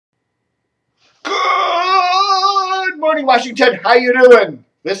morning, Washington. How you doing?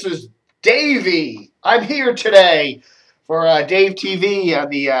 This is Davey. I'm here today for Dave TV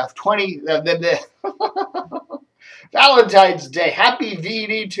on the Valentine's Day. Happy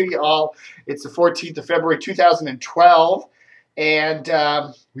VD to you all. It's the 14th of February, 2012, and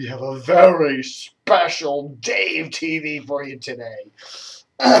we have a very special Dave TV for you today.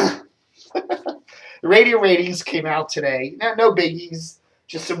 The radio ratings came out today. No biggies,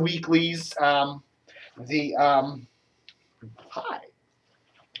 just some weeklies.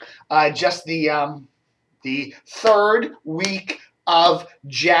 Just the third week of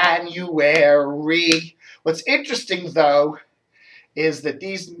January. What's interesting, though, is that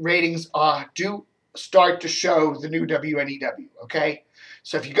these ratings do start to show the new WNEW, okay?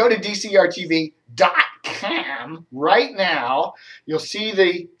 So if you go to DCRTV.com right now, you'll see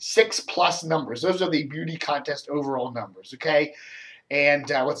the 6+ numbers. Those are the beauty contest overall numbers, okay? And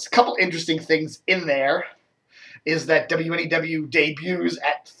what's a couple interesting things in there is that WNEW debuts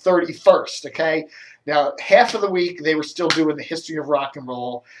at 31st, okay? Now, half of the week, they were still doing the history of rock and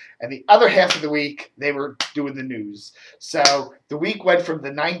roll, and the other half of the week, they were doing the news. So the week went from the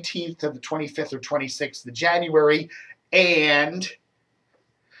 19th to the 25th or 26th of January, and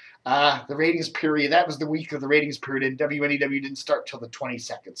the ratings period, that was the week of the ratings period, and WNEW didn't start till the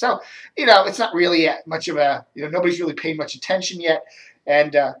 22nd. So, it's not really much of a, nobody's really paying much attention yet,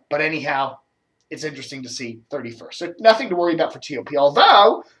 and but anyhow, it's interesting to see 31st. So nothing to worry about for TOP,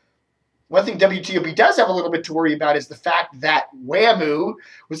 although one thing WTOP does have a little bit to worry about is the fact that WAMU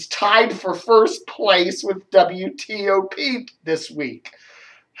was tied for first place with WTOP this week.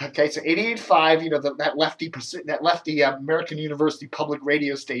 Okay, so 88.5, that lefty American University Public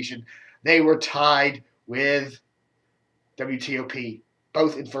Radio station, they were tied with WTOP,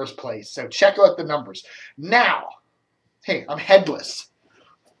 both in first place. So check out the numbers. Now, hey, I'm headless.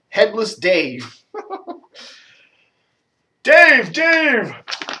 Headless Dave. Dave!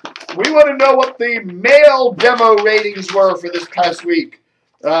 We want to know what the male demo ratings were for this past week.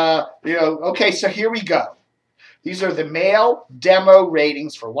 Okay, so here we go. These are the male demo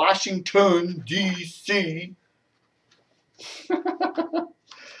ratings for Washington, D.C.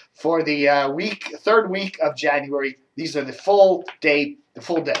 for the third week of January. These are the full day.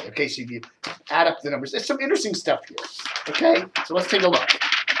 Okay, so you add up the numbers. There's some interesting stuff here. Okay, so let's take a look.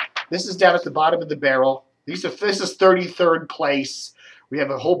 This is down at the bottom of the barrel. This is 33rd place. We have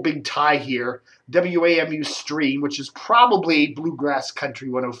a whole big tie here. WAMU Stream, which is probably Bluegrass Country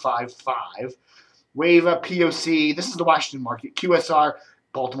 105.5. WAVA, POC, this is the Washington market. QSR,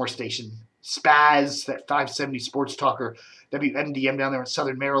 Baltimore station. Spaz, that 570 sports talker. WNDM down there in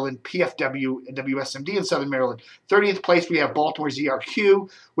Southern Maryland. PFW and WSMD in Southern Maryland. 30th place, we have Baltimore's ERQ,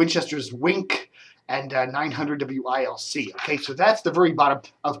 Winchester's Wink, and 900 WILC. Okay, so that's the very bottom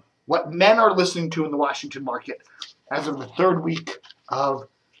of what men are listening to in the Washington market as of the third week of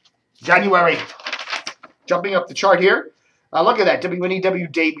January. Jumping up the chart here. Look at that.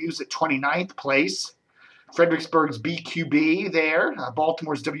 WNEW debuts at 29th place. Fredericksburg's BQB there.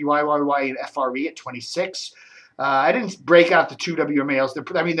 Baltimore's WIYY and FRE at 26. I didn't break out the two WMALs.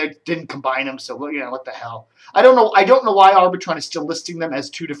 They didn't combine them, so what the hell. I don't know why Arbitron is still listing them as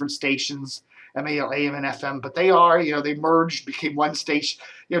two different stations, MAL, AM, and FM, but they are. They merged, became one station.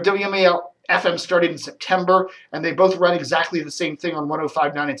 WMAL FM started in September, and they both run exactly the same thing on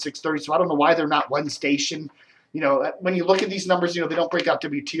 105.9 and 630, so I don't know why they're not one station. When you look at these numbers, they don't break out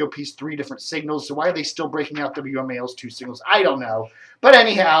WTOP's 3 different signals, so why are they still breaking out WMAL's 2 signals? I don't know. But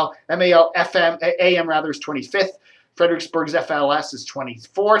anyhow, MAL FM, AM rather, is 25th. Fredericksburg's FLS is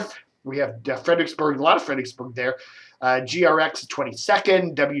 24th. We have Fredericksburg, a lot of Fredericksburg there. GRX is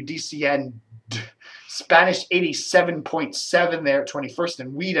 22nd. WDCN Spanish 87.7 there at 21st.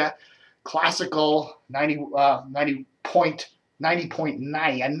 And WIDA Classical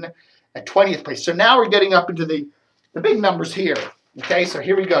 90.9 at 20th place. So now we're getting up into the big numbers here. Okay, so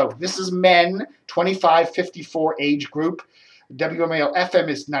here we go. This is men, 25-54 age group. WMAL FM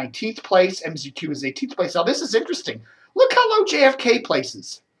is 19th place. MZQ is 18th place. Now, this is interesting. Look how low JFK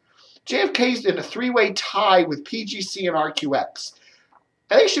places. JFK's in a 3-way tie with PGC and RQX.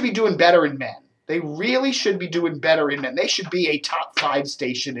 And they should be doing better in men. They really should be doing better in men. They should be a top 5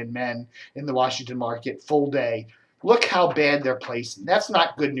 station in men in the Washington market, full day. Look how bad they're placing. That's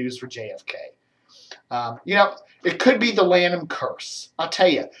not good news for JFK. It could be the Lanham Curse. I'll tell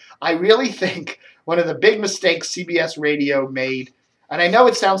you, I really think one of the big mistakes CBS Radio made, and I know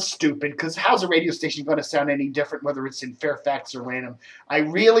it sounds stupid, because how's a radio station going to sound any different whether it's in Fairfax or Lanham? I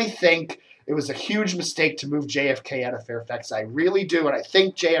really think it was a huge mistake to move JFK out of Fairfax. I really do, and I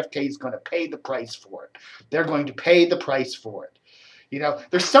think JFK is going to pay the price for it. They're going to pay the price for it. You know,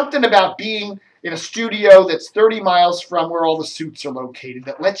 there's something about being in a studio that's 30 miles from where all the suits are located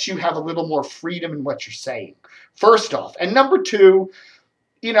that lets you have a little more freedom in what you're saying, first off. And number two,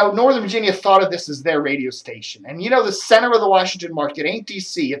 you know, Northern Virginia thought of this as their radio station. And, you know, the center of the Washington market ain't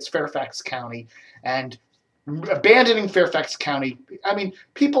D.C., it's Fairfax County. And abandoning Fairfax County, I mean,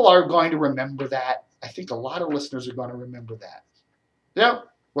 people are going to remember that. I think a lot of listeners are going to remember that. Yeah,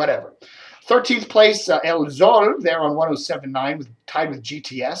 whatever. 13th place, El Zol, there on 107.9, tied with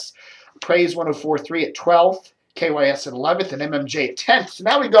GTS. Praise 104.3 at 12th, KYS at 11th, and MMJ at 10th. So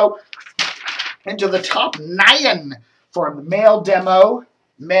now we go into the top 9 for the male demo.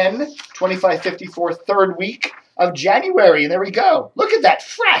 Men, 2554, third week of January. And there we go. Look at that,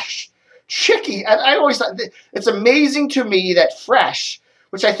 fresh, chicky. I always thought, it's amazing to me that Fresh,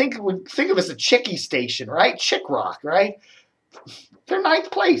 which I think would think of as a chickie station, right? Chick rock, right? They're 9th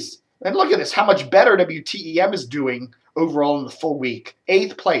place. And look at this, how much better WTEM is doing overall in the full week.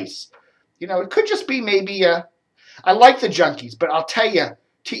 8th place. You know, it could just be maybe I like the Junkies, but I'll tell you,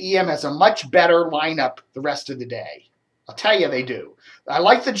 TEM has a much better lineup the rest of the day. I'll tell you they do. I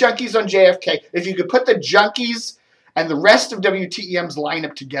like the Junkies on JFK. If you could put the Junkies and the rest of WTEM's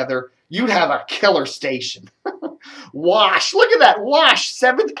lineup together, you'd have a killer station. Wash. Look at that. Wash.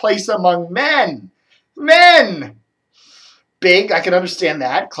 7th place among men. Men. Big. I can understand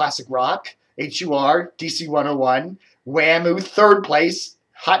that. Classic rock. HUR. DC 101. WAMU. 3rd place.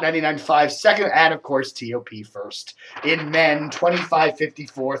 Hot 99.5. 2nd. And, of course, TOP first. In men.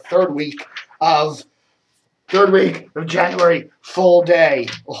 2554. Third week of January, full day,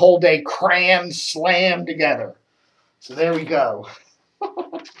 a whole day crammed, slammed together. So there we go.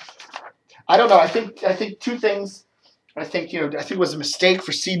 I don't know. I think two things. I think it was a mistake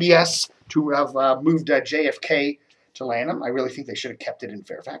for CBS to have moved JFK to Lanham. I really think they should have kept it in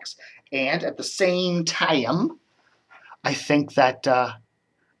Fairfax. And at the same time, I think that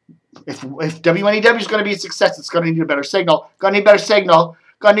if WNEW is going to be a success, it's going to need a better signal. Going to need better signal.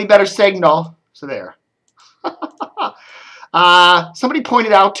 Going to need better signal. So there. Somebody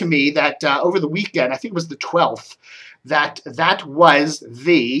pointed out to me that over the weekend, I think it was the 12th, that was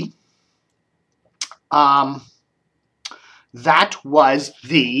the 20th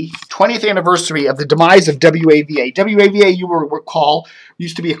anniversary of the demise of WAVA. WAVA, you will recall,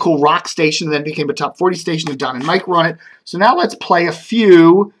 used to be a cool rock station, then became a top 40 station, and Don and Mike were on it. So now let's play a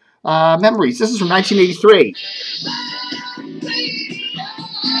few memories. This is from 1983.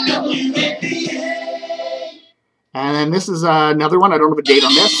 And then this is another one. I don't have a date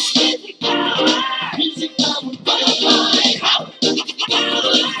on this.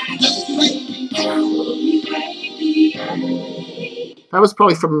 That was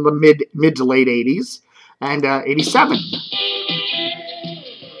probably from the mid to late 80s. And 87.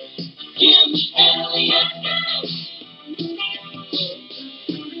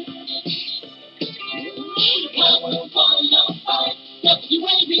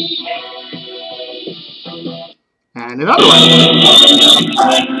 And another one.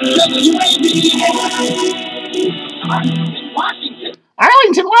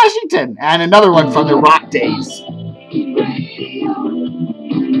 Arlington, Washington. And another one from the rock days.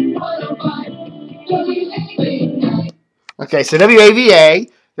 Okay, so WAVA,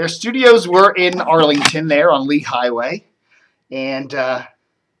 their studios were in Arlington there on Lee Highway. And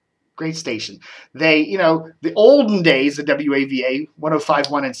great station. They, the olden days of WAVA,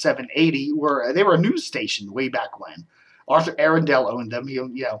 105.1 and 780, they were a news station way back when. Arthur Arundel owned them,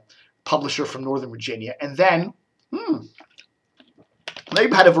 publisher from Northern Virginia. And then, they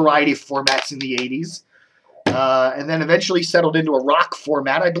had a variety of formats in the 80s. And then eventually settled into a rock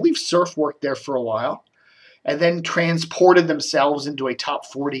format. I believe Surf worked there for a while. And then transported themselves into a top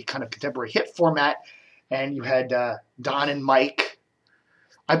 40 kind of contemporary hit format. And you had Don and Mike.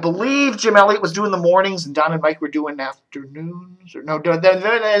 I believe Jim Elliott was doing the mornings and Don and Mike were doing afternoons. Or no, I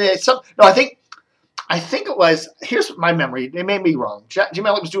think it was, here's my memory. They made me wrong. Jim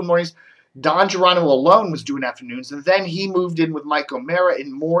Elliott was doing mornings. Don Geronimo alone was doing afternoons. And then he moved in with Mike O'Mara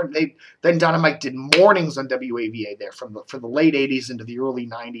in then Don and Mike did mornings on WAVA there from the late 80s into the early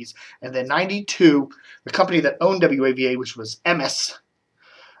 90s. And then 92, the company that owned WAVA, which was MS,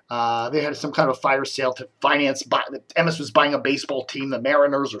 they had some kind of a fire sale to finance. MS was buying a baseball team, the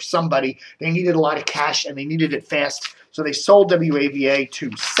Mariners or somebody. They needed a lot of cash and they needed it fast. So they sold WAVA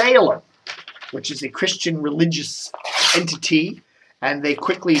to Salem, which is a Christian religious entity. And they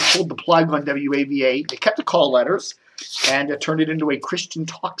quickly pulled the plug on WAVA. They kept the call letters and turned it into a Christian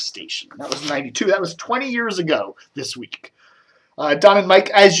talk station. That was 92. That was 20 years ago this week. Don and Mike,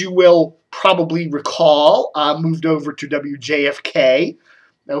 as you will probably recall, moved over to WJFK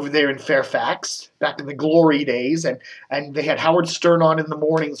over there in Fairfax, back in the glory days, and they had Howard Stern on in the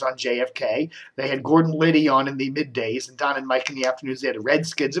mornings on JFK. They had Gordon Liddy on in the middays, and Don and Mike in the afternoons. They had the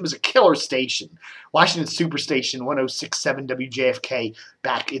Redskins. It was a killer station. Washington Superstation 106.7 WJFK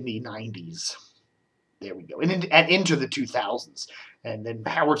back in the 90s. There we go. And into the 2000s. And then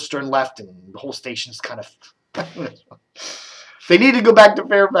Howard Stern left, and the whole station's kind of... They need to go back to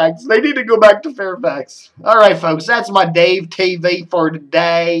Fairfax. They need to go back to Fairfax. All right, folks, that's my Dave TV for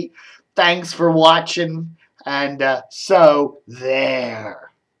today. Thanks for watching. And so, there.